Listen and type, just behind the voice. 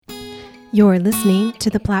You're listening to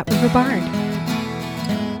the Platte River Bard.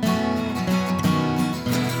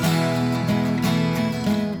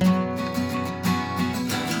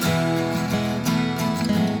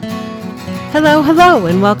 Hello,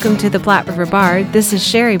 and welcome to the Platte River Bard. This is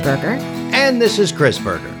Sherry Berger. And this is Chris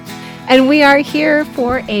Berger. And we are here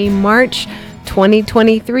for a March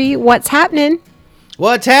 2023 What's Happening?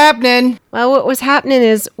 What's happening? Well, what was happening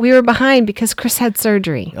is we were behind because Chris had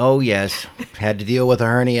surgery. Oh, yes. Had to deal with a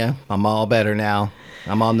hernia. I'm all better now.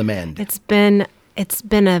 I'm on the mend. It's been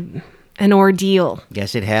an ordeal.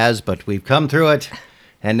 Yes, it has, but we've come through it.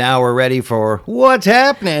 And now we're ready for What's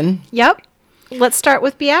Happening? Yep. Let's start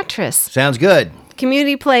with Beatrice. Sounds good.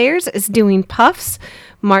 Community Players is doing Puffs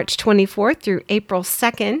March 24th through April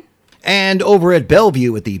 2nd. And over at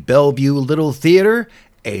Bellevue at the Bellevue Little Theater,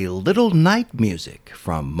 a little night music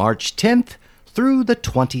from March 10th through the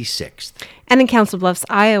 26th. And in Council Bluffs,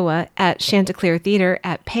 Iowa, at Chanticleer Theater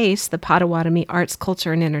at PACE, the Potawatomi Arts,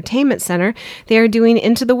 Culture, and Entertainment Center, they are doing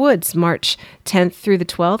Into the Woods March 10th through the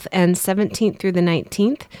 12th and 17th through the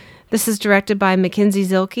 19th. This is directed by Mackenzie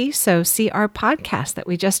Zilke, so see our podcast that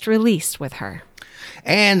we just released with her.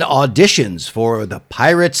 And auditions for the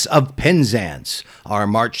Pirates of Penzance are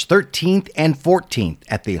March 13th and 14th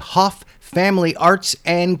at the Hoff Family Arts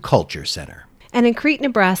and Culture Center. And in Crete,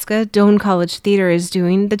 Nebraska, Doane College Theater is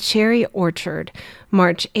doing The Cherry Orchard,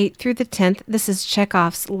 March 8th through the 10th. This is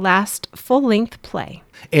Chekhov's last full-length play.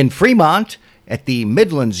 In Fremont, at the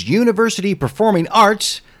Midlands University Performing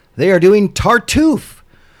Arts, they are doing Tartuffe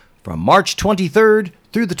from March 23rd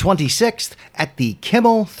through the 26th at the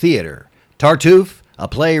Kimmel Theater. Tartuffe, a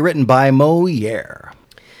play written by Moliere.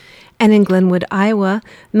 And in Glenwood, Iowa,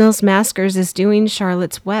 Mills Maskers is doing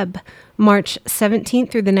Charlotte's Web, March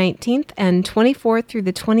 17th through the 19th and 24th through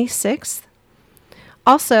the 26th.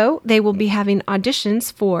 Also, they will be having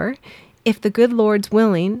auditions for If the Good Lord's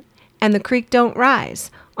Willing and The Creek Don't Rise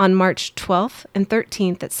on March 12th and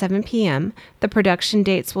 13th at 7 p.m. The production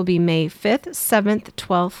dates will be May 5th, 7th,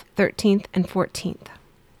 12th, 13th, and 14th.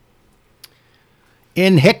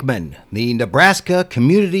 In Hickman, the Nebraska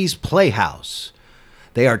Communities Playhouse,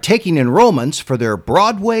 they are taking enrollments for their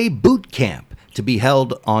Broadway Boot Camp to be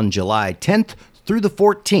held on July 10th through the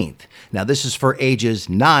 14th. Now, this is for ages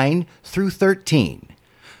 9 through 13.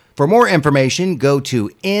 For more information, go to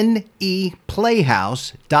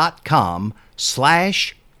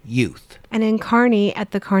neplayhouse.com/youth. And in Kearney,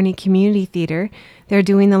 at the Kearney Community Theater, they're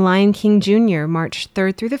doing The Lion King Jr. March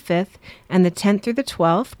 3rd through the 5th and the 10th through the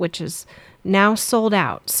 12th, which is now sold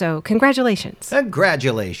out. So congratulations.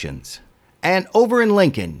 Congratulations. And over in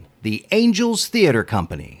Lincoln, the Angels Theater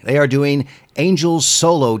Company, they are doing Angels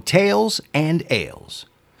Solo Tales and Ales.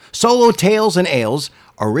 Solo Tales and Ales,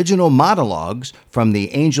 original monologues from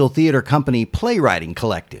the Angel Theater Company Playwriting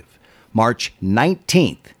Collective, March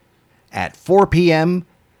 19th at 4 p.m.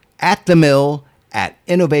 at the Mill at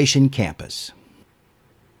Innovation Campus.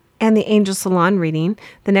 And the Angel Salon reading,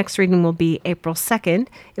 the next reading will be April 2nd.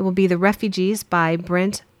 It will be The Refugees by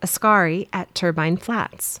Brent Ascari at Turbine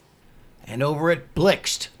Flats. And over at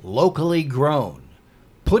Blixt, locally grown,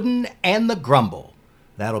 Puddin' and the Grumble.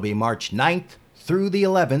 That'll be March 9th through the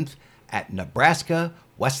 11th at Nebraska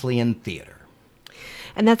Wesleyan Theater.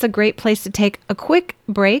 And that's a great place to take a quick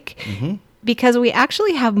break because we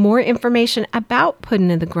actually have more information about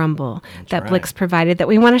Puddin' and the Grumble that right. Blixt provided that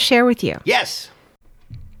we want to share with you. Yes!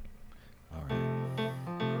 All right.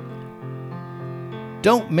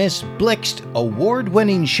 Don't miss Blixt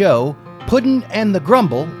award-winning show Puddin' and the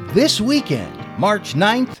Grumble this weekend, March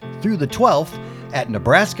 9th through the 12th at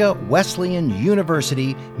Nebraska Wesleyan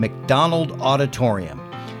University McDonald Auditorium,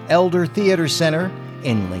 Elder Theater Center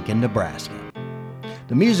in Lincoln, Nebraska.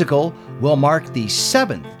 The musical will mark the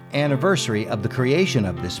 7th anniversary of the creation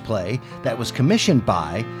of this play that was commissioned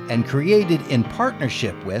by and created in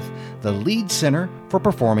partnership with the Leeds Center for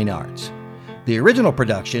Performing Arts. The original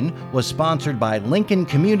production was sponsored by Lincoln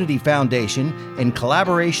Community Foundation in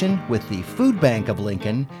collaboration with the Food Bank of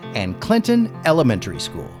Lincoln and Clinton Elementary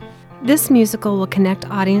School. This musical will connect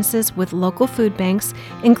audiences with local food banks,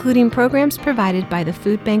 including programs provided by the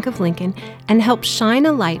Food Bank of Lincoln, and help shine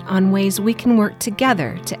a light on ways we can work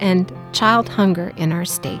together to end child hunger in our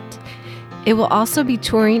state. It will also be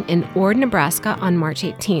touring in Ord, Nebraska on March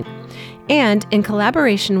 18th. And in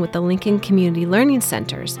collaboration with the Lincoln Community Learning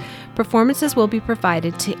Centers, performances will be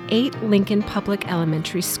provided to 8 Lincoln Public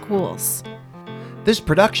Elementary schools. This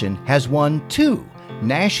production has won 2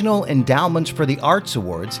 National Endowments for the Arts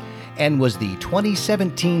Awards and was the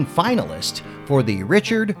 2017 finalist for the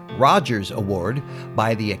Richard Rogers Award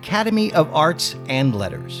by the Academy of Arts and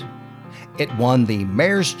Letters. It won the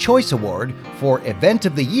Mayor's Choice Award for Event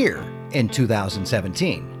of the Year in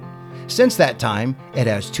 2017. Since that time, it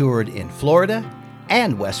has toured in Florida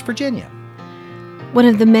and West Virginia. One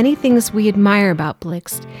of the many things we admire about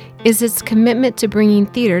Blixt is its commitment to bringing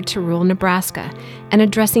theater to rural Nebraska and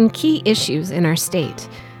addressing key issues in our state.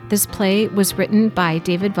 This play was written by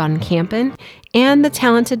David Von Kampen and the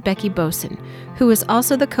talented Becky Boson, who is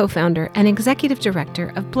also the co-founder and executive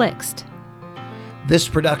director of Blixt. This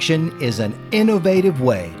production is an innovative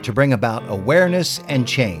way to bring about awareness and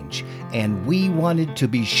change, and we wanted to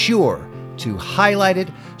be sure to highlight it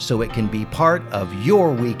so it can be part of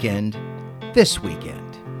your weekend this weekend.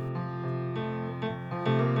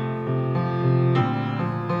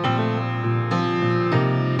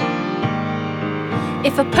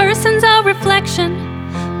 If a person's a reflection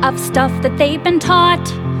of stuff that they've been taught,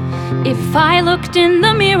 if I looked in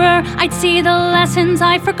the mirror, I'd see the lessons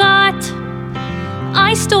I forgot.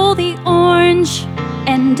 I stole the orange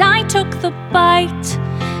and I took the bite,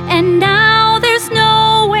 and now there's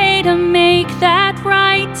no way to make that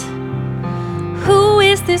right. Who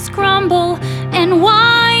is this Grumble and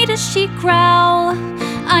why does she growl?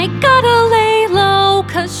 I gotta lay low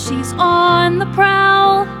 'cause she's on the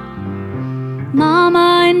prowl.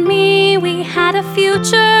 Mama and me, we had a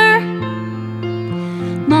future.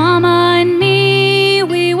 Mama and me,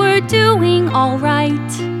 we were doing all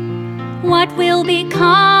right. What will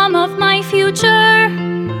become of my future?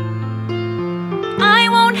 I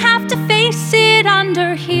won't have to face it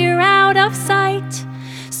under here out of sight.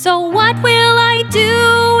 So what will I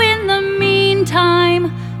do in the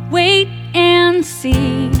meantime? Wait and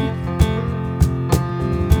see.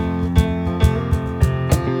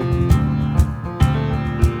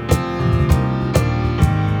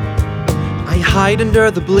 Hide under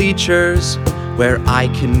the bleachers where I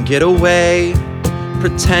can get away.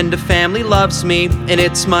 Pretend a family loves me and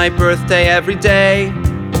it's my birthday every day.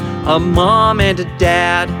 A mom and a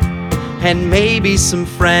dad and maybe some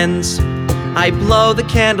friends. I blow the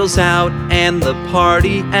candles out and the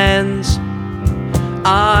party ends.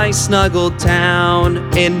 I snuggle down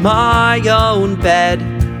in my own bed,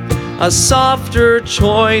 a softer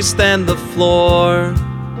choice than the floor.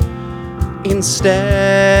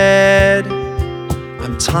 Instead,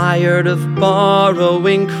 I'm tired of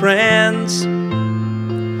borrowing crayons.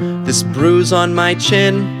 This bruise on my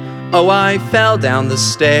chin, oh, I fell down the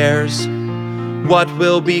stairs. What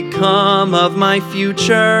will become of my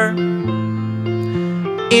future?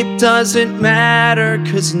 It doesn't matter,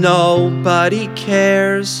 'cause nobody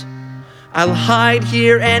cares. I'll hide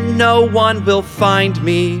here and no one will find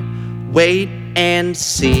me. Wait and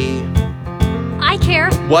see. I care.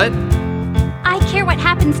 What? I care what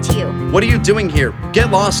happens to you. What are you doing here? Get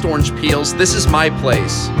lost, Orange Peels. This is my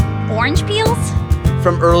place. Orange peels?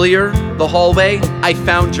 From earlier, the hallway, I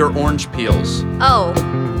found your orange peels. Oh,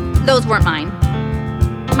 those weren't mine.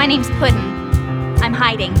 My name's Puddin'. I'm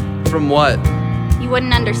hiding. From what? You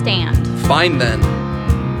wouldn't understand. Fine then.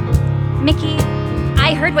 Mickey,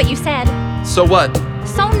 I heard what you said. So what?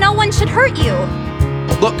 So no one should hurt you.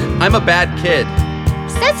 Look, I'm a bad kid.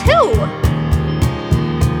 Says who?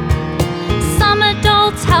 Some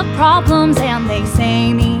adults have problems and they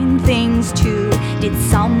say mean things too. Did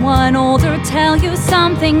someone older tell you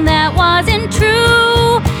something that wasn't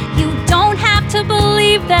true? You don't have to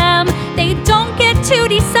believe them, they don't get to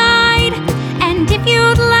decide. And if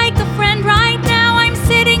you'd like a friend right now, I'm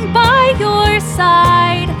sitting by your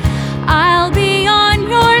side. I'll be on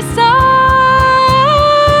your side.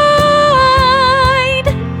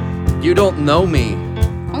 You don't know me.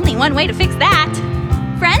 Only one way to fix that.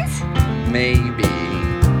 Friends? Maybe.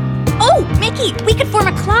 Oh, Mickey, we could form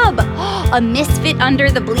a club. A Misfit Under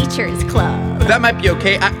the Bleachers club. That might be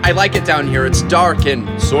okay. I like it down here. It's dark and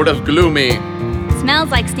sort of gloomy. Smells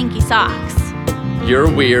like stinky socks. You're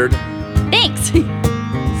weird. Thanks.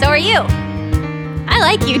 So are you. I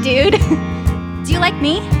like you, dude. Do you like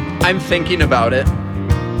me? I'm thinking about it.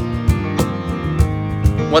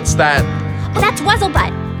 What's that? Oh, that's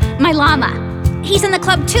Wuzzlebutt, my llama. He's in the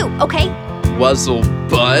club too, okay? Wuzzle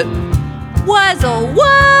butt? Wuzzle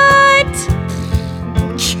what?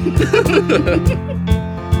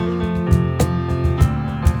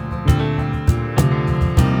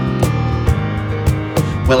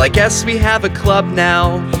 Well, I guess we have a club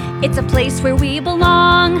now. It's a place where we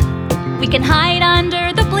belong. We can hide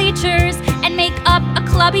under the bleachers and make up a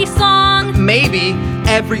clubby song. Maybe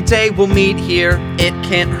every day we'll meet here. It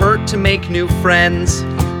can't hurt to make new friends.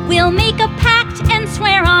 We'll make a pact and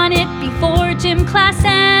swear on it before gym class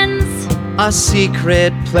ends. A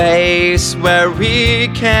secret place where we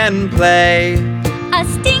can play. A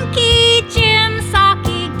stinky gym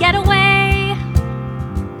sake getaway.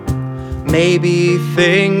 Maybe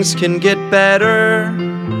things can get better.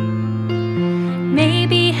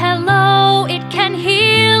 Maybe hello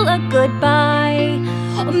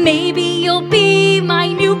Maybe you'll be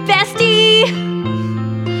my new bestie.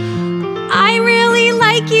 I really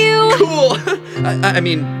like you. Cool. I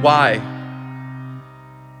mean, why?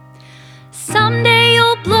 Someday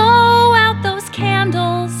you'll blow out those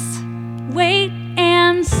candles. Wait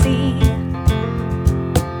and see.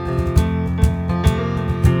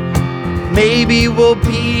 Maybe we'll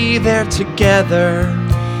be there together.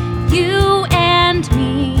 You and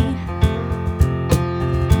me.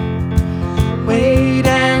 Wait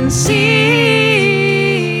and see.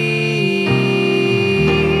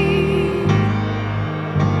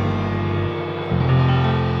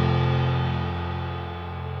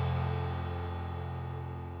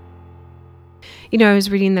 You know, I was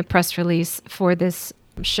reading the press release for this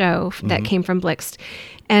show that came from Blixt,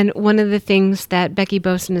 and one of the things that Becky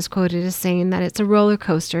Boson is quoted as saying that it's a roller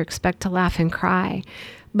coaster, expect to laugh and cry,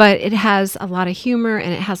 but it has a lot of humor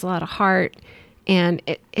and it has a lot of heart, and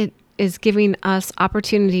it is giving us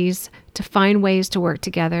opportunities to find ways to work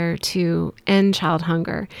together to end child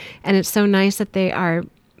hunger. And it's so nice that they are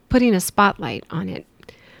putting a spotlight on it.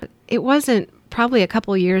 It wasn't probably a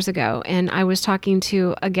couple years ago, and I was talking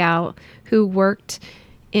to a gal who worked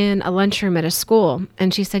in a lunchroom at a school,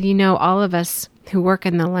 and she said, you know, all of us who work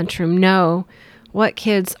in the lunchroom know what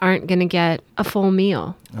kids aren't going to get a full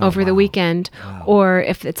meal over the weekend, or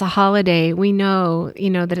if it's a holiday, we know,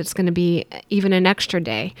 that it's going to be even an extra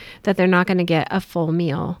day that they're not going to get a full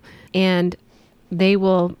meal. And they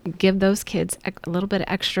will give those kids a little bit of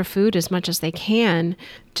extra food as much as they can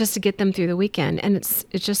just to get them through the weekend. And it's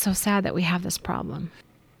just so sad that we have this problem.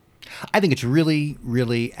 I think it's really,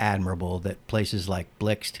 really admirable that places like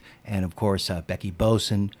Blixt and, of course, Becky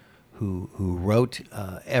Boson, who wrote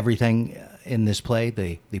everything in this play,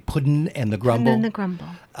 the Puddin' and the Grumble. Puddin' and the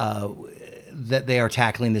Grumble. That they are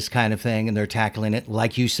tackling this kind of thing, and they're tackling it,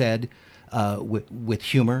 like you said, with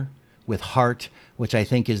humor, with heart, which I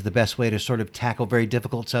think is the best way to sort of tackle very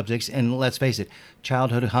difficult subjects. And let's face it,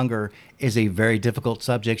 childhood hunger is a very difficult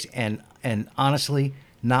subject, and honestly,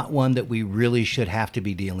 not one that we really should have to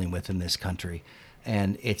be dealing with in this country.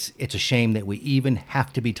 And it's a shame that we even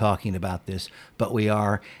have to be talking about this, but we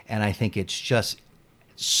are. And I think it's just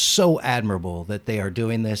so admirable that they are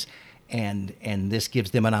doing this. And this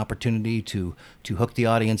gives them an opportunity to hook the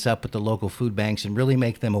audience up with the local food banks and really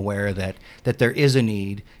make them aware that there is a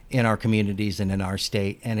need in our communities and in our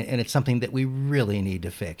state. And it's something that we really need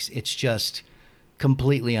to fix. It's just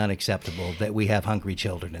completely unacceptable that we have hungry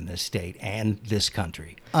children in this state and this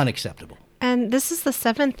country. Unacceptable. And this is the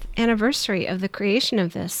 7th anniversary of the creation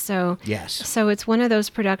of this. So yes. So it's one of those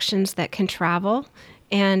productions that can travel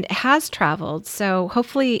and has traveled. So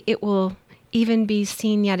hopefully it will even be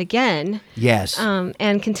seen yet again. Yes.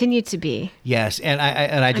 And continue to be. Yes. And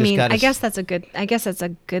I just got to I guess that's a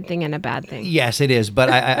good thing and a bad thing. Yes, it is. But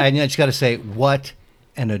I just got to say, what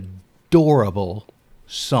an adorable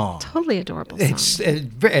song. Totally adorable song. It's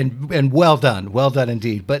and well done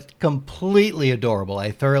indeed, but completely adorable.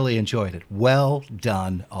 I thoroughly enjoyed it. Well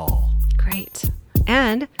done all. Great.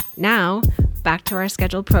 And now back to our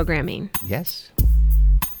scheduled programming. Yes.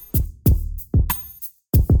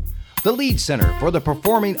 The Lead Center for the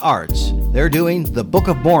Performing Arts, they're doing The Book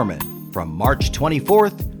of Mormon from March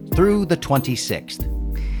 24th through the 26th.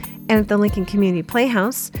 And at the Lincoln Community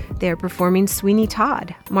Playhouse, they are performing Sweeney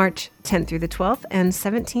Todd, March 10th through the 12th and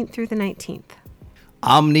 17th through the 19th.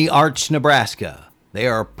 Omni Arts Nebraska, they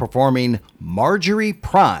are performing Marjorie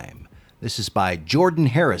Prime. This is by Jordan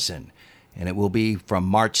Harrison, and it will be from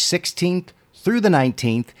March 16th through the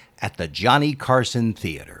 19th at the Johnny Carson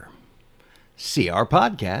Theater. See our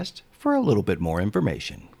podcast for a little bit more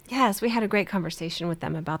information. Yes, we had a great conversation with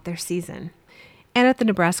them about their season. And at the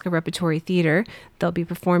Nebraska Repertory Theater, they'll be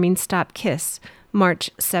performing Stop Kiss, March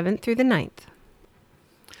 7th through the 9th.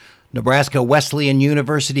 Nebraska Wesleyan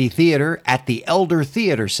University Theater at the Elder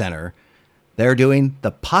Theater Center, they're doing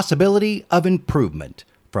The Possibility of Improvement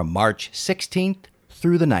from March 16th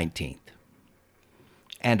through the 19th.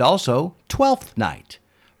 And also Twelfth Night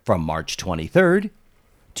from March 23rd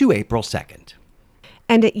to April 2nd.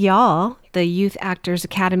 And at Y'all, the Youth Actors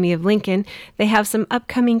Academy of Lincoln, they have some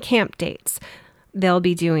upcoming camp dates. They'll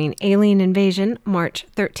be doing Alien Invasion, March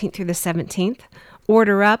 13th through the 17th,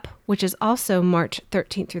 Order Up, which is also March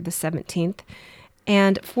 13th through the 17th,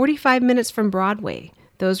 and 45 Minutes from Broadway.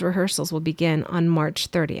 Those rehearsals will begin on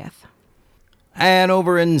March 30th. And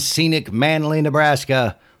over in scenic Manly,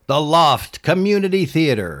 Nebraska, the Loft Community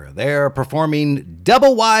Theater. They're performing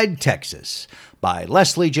Double Wide Texas by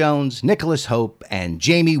Leslie Jones, Nicholas Hope, and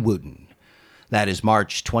Jamie Wooten. That is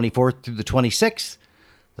March 24th through the 26th,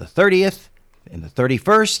 the 30th, and the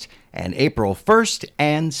 31st, and April 1st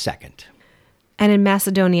and 2nd. And in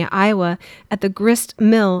Macedonia, Iowa, at the Grist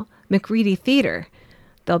Mill McReady Theater,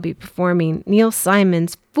 they'll be performing Neil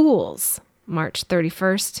Simon's Fools, March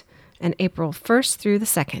 31st and April 1st through the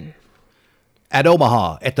 2nd. At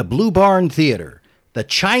Omaha, at the Blue Barn Theater, The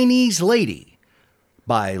Chinese Lady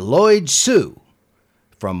by Lloyd Sue,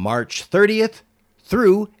 from March 30th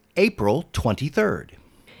through April 23rd.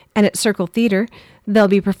 And at Circle Theater, they'll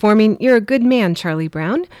be performing You're a Good Man, Charlie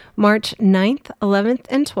Brown, March 9th, 11th,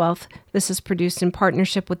 and 12th. This is produced in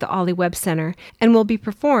partnership with the Ollie Webb Center and will be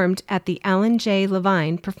performed at the Alan J.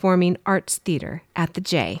 Levine Performing Arts Theater at the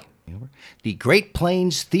J. The Great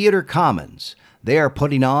Plains Theater Commons, they are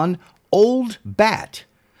putting on Old Bat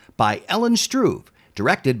by Ellen Struve,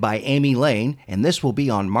 directed by Amy Lane, and this will be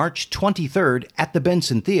on March 23rd at the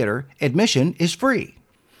Benson Theater. Admission is free.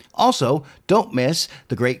 Also, don't miss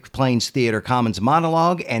the Great Plains Theater Commons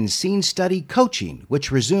monologue and scene study coaching,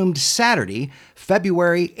 which resumed Saturday,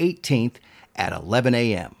 February 18th at 11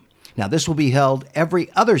 a.m. Now, this will be held every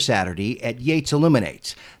other Saturday at Yates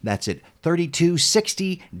Illuminates. That's at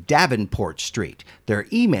 3260 Davenport Street. Their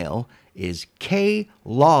email is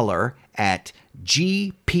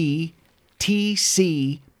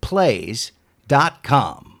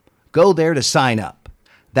klawler@gptcplays.com. Go there to sign up.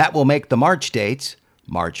 That will make the March dates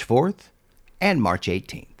March 4th and March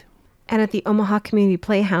 18th. And at the Omaha Community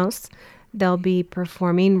Playhouse, they'll be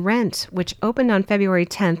performing Rent, which opened on February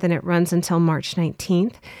 10th and it runs until March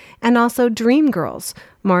 19th, and also Dreamgirls,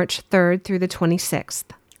 March 3rd through the 26th.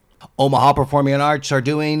 Omaha Performing Arts are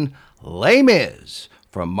doing Les Mis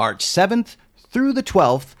from March 7th through the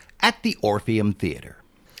 12th at the Orpheum Theater.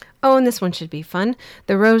 Oh, and this one should be fun.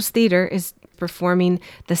 The Rose Theater is performing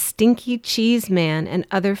The Stinky Cheese Man and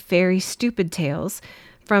Other Fairy Stupid Tales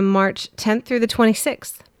from March 10th through the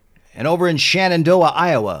 26th. And over in Shenandoah,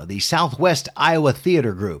 Iowa, the Southwest Iowa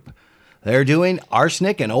Theater Group, they're doing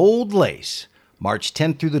Arsenic and Old Lace, March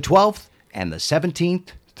 10th through the 12th and the 17th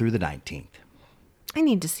through the 19th. I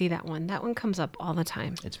need to see that one. That one comes up all the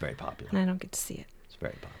time. It's very popular. And I don't get to see it. It's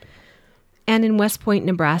very popular. And in West Point,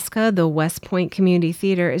 Nebraska, the West Point Community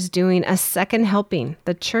Theater is doing A Second Helping,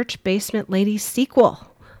 the Church Basement Ladies sequel,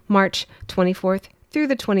 March 24th through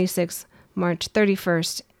the 26th, March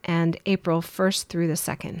 31st, and April 1st through the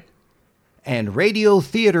 2nd. And Radio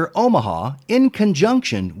Theater Omaha, in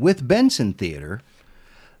conjunction with Benson Theater,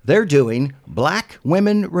 they're doing Black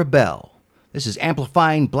Women Rebel. This is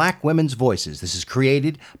amplifying black women's voices. This is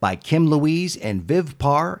created by Kim Louise and Viv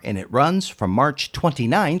Parr, and it runs from March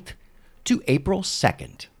 29th to April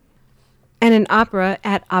 2nd. And in opera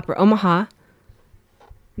at Opera Omaha,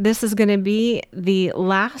 this is going to be the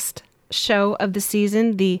last show of the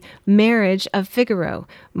season, The Marriage of Figaro,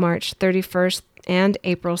 March 31st and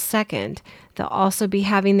April 2nd. They'll also be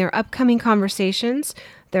having their upcoming conversations,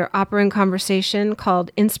 their opera and conversation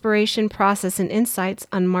called Inspiration, Process, and Insights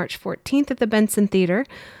on March 14th at the Benson Theater,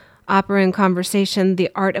 opera and conversation,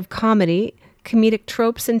 The Art of Comedy, Comedic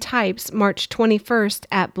Tropes and Types, March 21st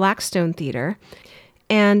at Blackstone Theater,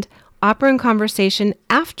 and opera and conversation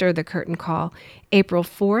after the curtain call, April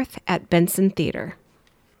 4th at Benson Theater.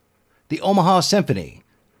 The Omaha Symphony,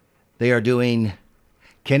 they are doing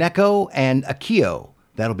Kaneko and Akio.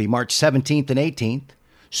 That'll be March 17th and 18th.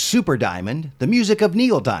 Super Diamond, the music of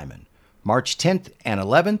Neil Diamond, March 10th and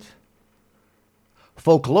 11th.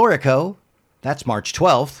 Folklorico, that's March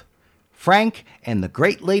 12th. Frank and the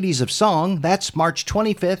Great Ladies of Song, that's March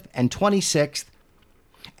 25th and 26th.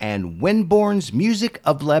 And Winborn's Music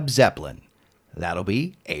of Led Zeppelin, that'll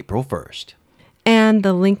be April 1st. And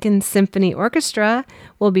the Lincoln Symphony Orchestra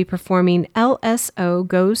will be performing LSO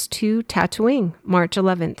Goes to Tatooine, March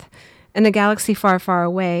 11th. In a galaxy far, far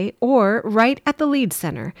away, or right at the Lead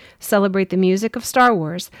Center, celebrate the music of Star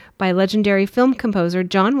Wars by legendary film composer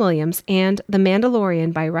John Williams and The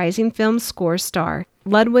Mandalorian by rising film score star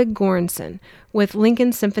Ludwig Göransson with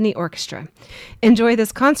Lincoln Symphony Orchestra. Enjoy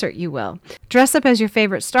this concert, you will. Dress up as your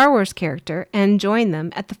favorite Star Wars character and join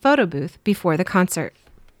them at the photo booth before the concert.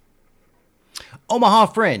 Omaha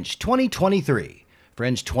Fringe 2023.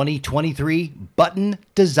 Fringe 2023 Button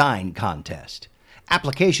Design Contest.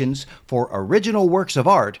 Applications for original works of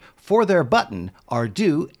art for their button are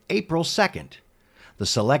due April 2nd. The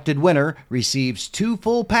selected winner receives 2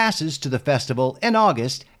 full passes to the festival in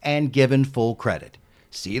August and given full credit.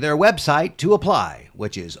 See their website to apply,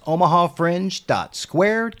 which is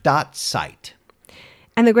omahafringe.square.site.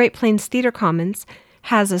 And the Great Plains Theater Commons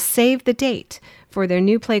has a save the date for their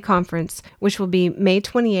new play conference, which will be May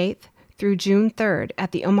 28th through June 3rd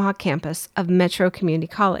at the Omaha campus of Metro Community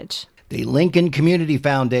College. The Lincoln Community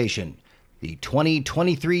Foundation, the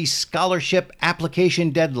 2023 scholarship application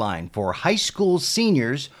deadline for high school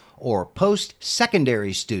seniors or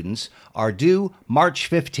post-secondary students are due March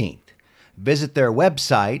 15th. Visit their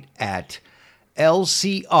website at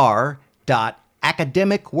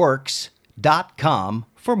lcr.academicworks.com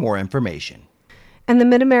for more information. And the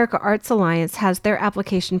Mid-America Arts Alliance has their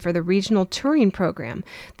application for the Regional Touring Program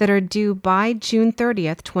that are due by June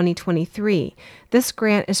 30th, 2023. This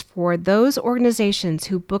grant is for those organizations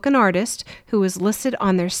who book an artist who is listed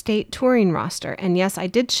on their state touring roster. And yes, I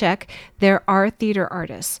did check, there are theater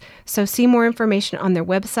artists. So see more information on their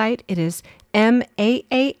website. It is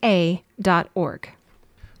MAAA.org.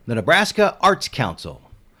 The Nebraska Arts Council,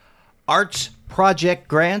 Arts Project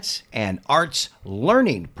Grants, and Arts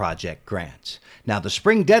Learning Project Grants. Now, the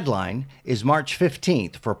spring deadline is March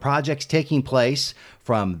 15th for projects taking place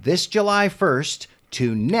from this July 1st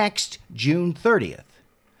to next June 30th.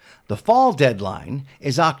 The fall deadline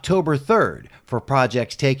is October 3rd for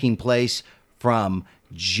projects taking place from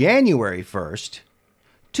January 1st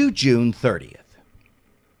to June 30th.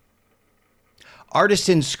 Artists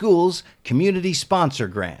in Schools Community Sponsor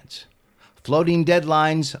Grants. Floating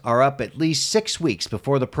deadlines are up at least 6 weeks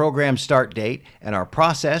before the program start date and are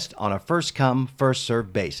processed on a first-come,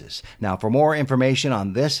 first-served basis. Now, for more information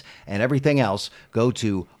on this and everything else, go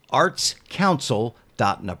to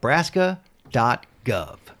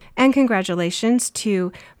artscouncil.nebraska.gov. And congratulations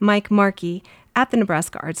to Mike Markey at the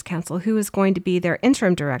Nebraska Arts Council, who is going to be their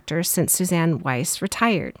interim director since Suzanne Weiss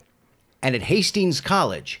retired. And at Hastings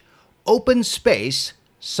College, Open Space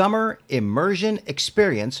Summer Immersion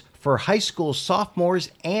Experience for high school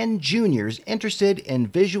sophomores and juniors interested in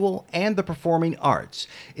visual and the performing arts.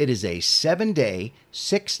 It is a 7-day,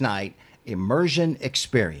 6-night immersion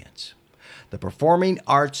experience. The Performing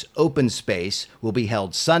Arts Open Space will be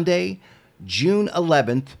held Sunday, June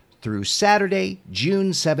 11th through Saturday,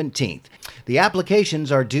 June 17th. The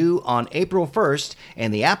applications are due on April 1st,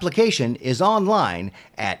 and the application is online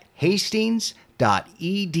at hastings.edu.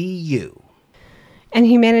 And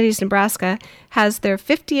Humanities Nebraska has their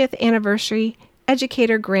 50th anniversary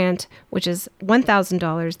educator grant, which is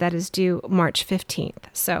 $1,000. That is due March 15th.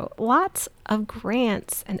 So lots of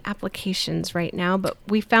grants and applications right now, but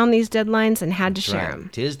we found these deadlines and had to share them.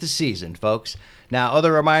 'Tis the season, folks. Now,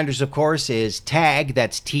 other reminders, of course, is TAGG,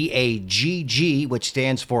 that's TAGG, which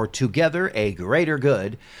stands for Together a Greater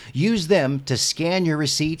Good. Use them to scan your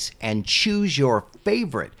receipts and choose your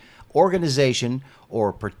favorite organization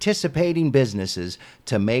or participating businesses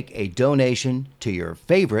to make a donation to your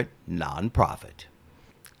favorite nonprofit.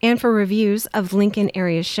 And for reviews of Lincoln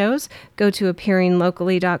area shows, go to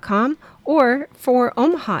appearinglocally.com, or for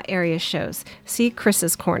Omaha area shows, see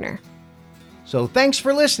Chris's Corner. So thanks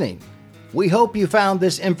for listening. We hope you found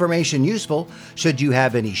this information useful. Should you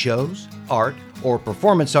have any shows, art, or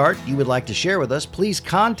performance art you would like to share with us, please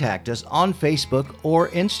contact us on Facebook or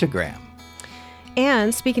Instagram.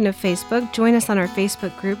 And speaking of Facebook, join us on our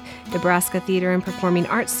Facebook group, Nebraska Theater and Performing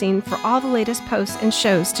Arts Scene, for all the latest posts and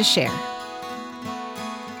shows to share.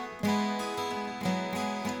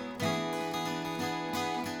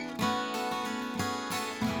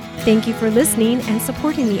 Thank you for listening and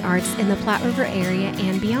supporting the arts in the Platte River area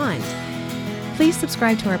and beyond. Please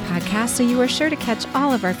subscribe to our podcast so you are sure to catch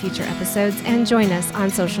all of our future episodes, and join us on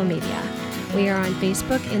social media. We are on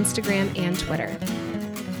Facebook, Instagram, and Twitter.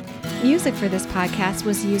 Music for this podcast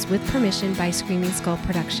was used with permission by Screaming Skull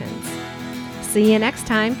Productions. See you next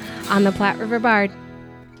time on the Platte River Bard.